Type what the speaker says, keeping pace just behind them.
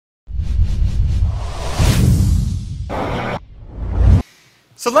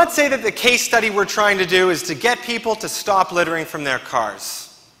So let's say that the case study we're trying to do is to get people to stop littering from their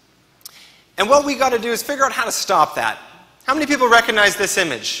cars. And what we got to do is figure out how to stop that. How many people recognize this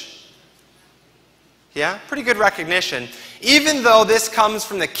image? Yeah, pretty good recognition. Even though this comes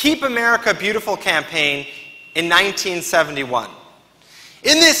from the Keep America Beautiful campaign in 1971.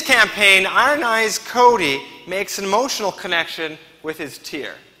 In this campaign, Iron Eyes Cody makes an emotional connection with his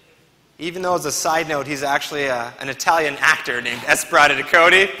tear. Even though, as a side note, he's actually an Italian actor named Esperanto de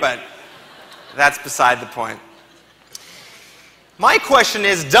Cody, but that's beside the point. My question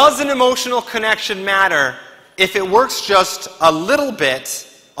is, does an emotional connection matter if it works just a little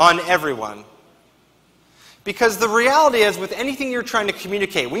bit on everyone? Because the reality is, with anything you're trying to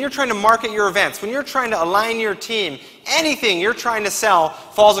communicate, when you're trying to market your events, when you're trying to align your team, anything you're trying to sell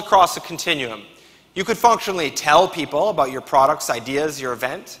falls across a continuum. You could functionally tell people about your products, ideas, your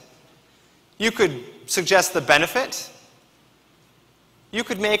event. You could suggest the benefit. You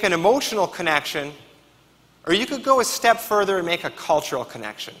could make an emotional connection, or you could go a step further and make a cultural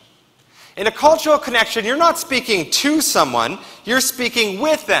connection. In a cultural connection, you're not speaking to someone, you're speaking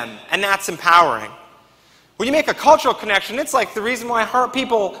with them, and that's empowering. When you make a cultural connection, it's like the reason why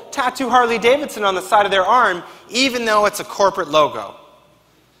people tattoo Harley Davidson on the side of their arm, even though it's a corporate logo.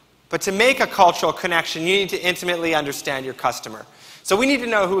 But to make a cultural connection, you need to intimately understand your customer. So we need to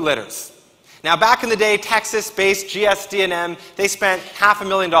know who litters. Now, back in the day, Texas-based GSD&M, they spent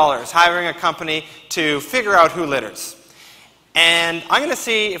 $500,000 hiring a company to figure out who litters. And I'm going to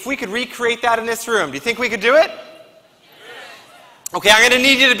see if we could recreate that in this room. Do you think we could do it? Okay, I'm going to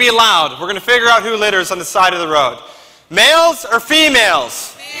need you to be loud. We're going to figure out who litters on the side of the road. Males or females?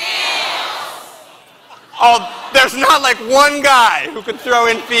 Females! Oh, there's not like one guy who could throw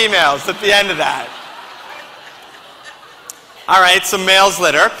in females at the end of that. All right, so males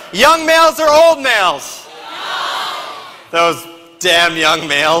litter. Young males or old males? Those damn young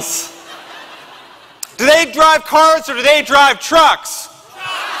males. Do they drive cars or do they drive trucks?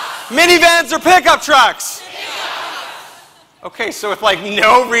 Minivans or pickup trucks? Okay, so with like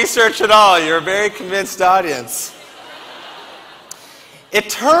no research at all, you're a very convinced audience. It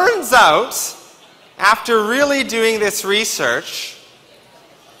turns out, after really doing this research,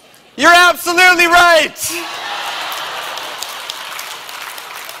 you're absolutely right!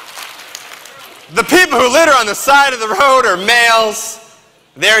 The people who litter on the side of the road are males,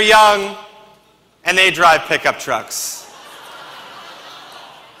 they're young, and they drive pickup trucks.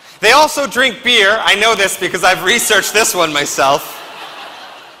 They also drink beer. I know this because I've researched this one myself.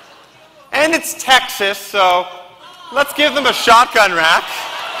 And it's Texas, so let's give them a shotgun rack.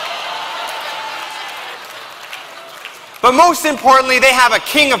 But most importantly, they have a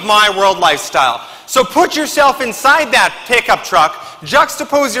king of my world lifestyle. So put yourself inside that pickup truck,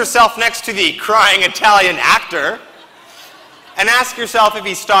 juxtapose yourself next to the crying Italian actor, and ask yourself if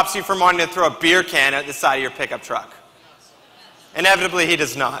he stops you from wanting to throw a beer can at the side of your pickup truck. Inevitably, he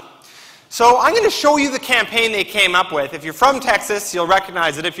does not. So I'm going to show you the campaign they came up with. If you're from Texas, you'll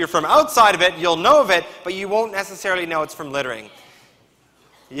recognize it. If you're from outside of it, you'll know of it, but you won't necessarily know it's from littering.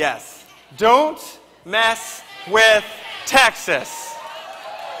 Yes. Don't mess with Texas.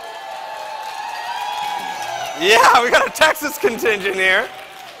 Yeah, we got a Texas contingent here.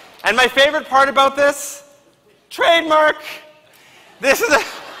 And my favorite part about this, trademark. This is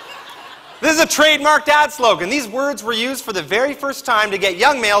a trademarked ad slogan. These words were used for the very first time to get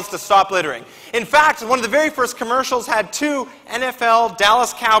young males to stop littering. In fact, one of the very first commercials had two NFL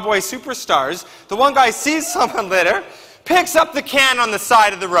Dallas Cowboy superstars. The one guy sees someone litter, picks up the can on the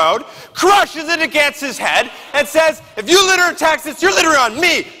side of the road, crushes it against his head, and says, "If you litter in Texas, you're littering on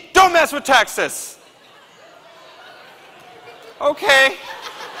me. Don't mess with Texas." Okay.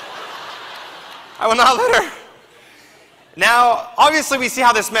 I will not litter. Now, obviously we see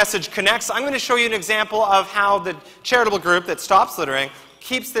how this message connects. I'm going to show you an example of how the charitable group that stops littering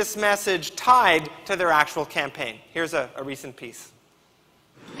keeps this message tied to their actual campaign. Here's a recent piece.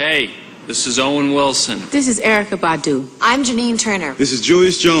 Hey, this is Owen Wilson. This is Erykah Badu. I'm Janine Turner. This is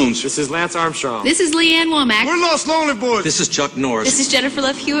Julius Jones. This is Lance Armstrong. This is Leanne Womack. We're Lost Lonely Boys. This is Chuck Norris. This is Jennifer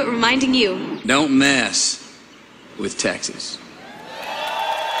Love Hewitt reminding you. Don't mess with Texas.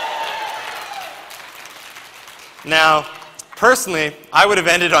 Now, personally, I would have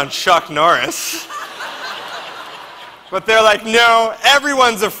ended on Chuck Norris. But they're like, no,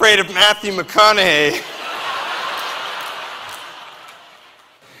 everyone's afraid of Matthew McConaughey.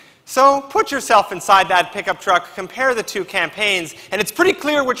 So put yourself inside that pickup truck, compare the two campaigns, and it's pretty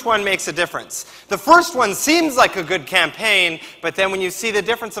clear which one makes a difference. The first one seems like a good campaign, but then when you see the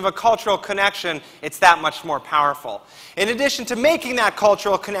difference of a cultural connection, it's that much more powerful. In addition to making that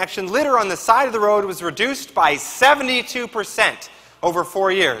cultural connection, litter on the side of the road was reduced by 72% over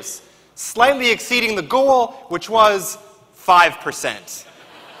 4 years, slightly exceeding the goal, which was 5%.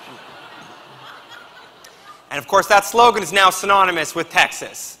 And of course, that slogan is now synonymous with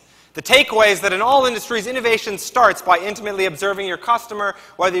Texas. The takeaway is that in all industries, innovation starts by intimately observing your customer,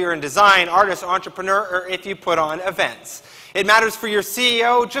 whether you're in design, artist, entrepreneur, or if you put on events. It matters for your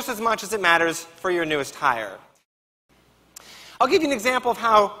CEO just as much as it matters for your newest hire. I'll give you an example of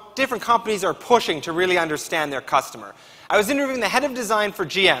how different companies are pushing to really understand their customer. I was interviewing the head of design for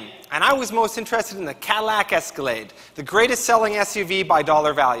GM, and I was most interested in the Cadillac Escalade, the greatest selling SUV by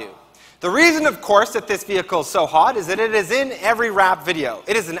dollar value. The reason, of course, that this vehicle is so hot is that it is in every rap video.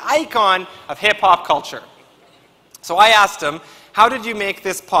 It is an icon of hip-hop culture. So I asked him, how did you make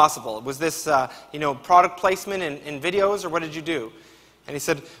this possible? Was this product placement in videos, or what did you do? And he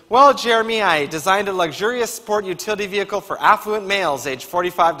said, well, Jeremy, I designed a luxurious sport utility vehicle for affluent males aged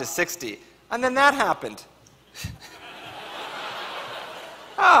 45 to 60. And then that happened.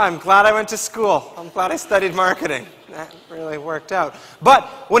 I'm glad I went to school. I'm glad I studied marketing. That really worked out. But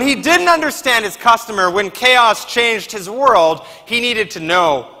when he didn't understand his customer, when chaos changed his world, he needed to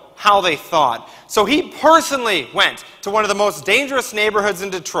know how they thought. So he personally went to one of the most dangerous neighborhoods in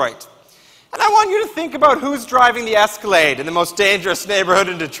Detroit. And I want you to think about who's driving the Escalade in the most dangerous neighborhood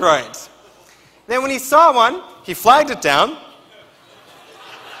in Detroit. Then when he saw one, he flagged it down,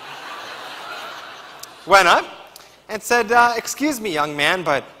 went up, and said, excuse me, young man,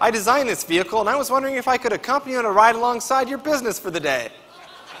 but I designed this vehicle, and I was wondering if I could accompany you on a ride alongside your business for the day.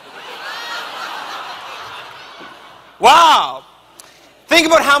 Wow! Think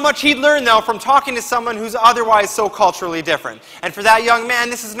about how much he'd learned, though, from talking to someone who's otherwise so culturally different. And for that young man,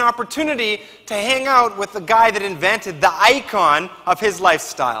 this is an opportunity to hang out with the guy that invented the icon of his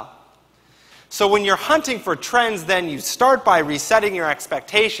lifestyle. So when you're hunting for trends, then you start by resetting your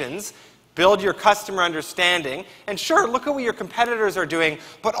expectations, build your customer understanding, and sure, look at what your competitors are doing,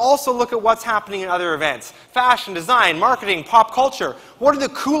 but also look at what's happening in other events. Fashion, design, marketing, pop culture. What are the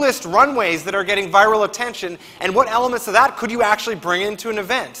coolest runways that are getting viral attention, and what elements of that could you actually bring into an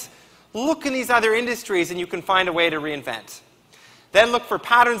event? Look in these other industries and you can find a way to reinvent. Then look for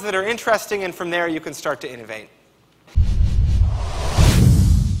patterns that are interesting, and from there you can start to innovate.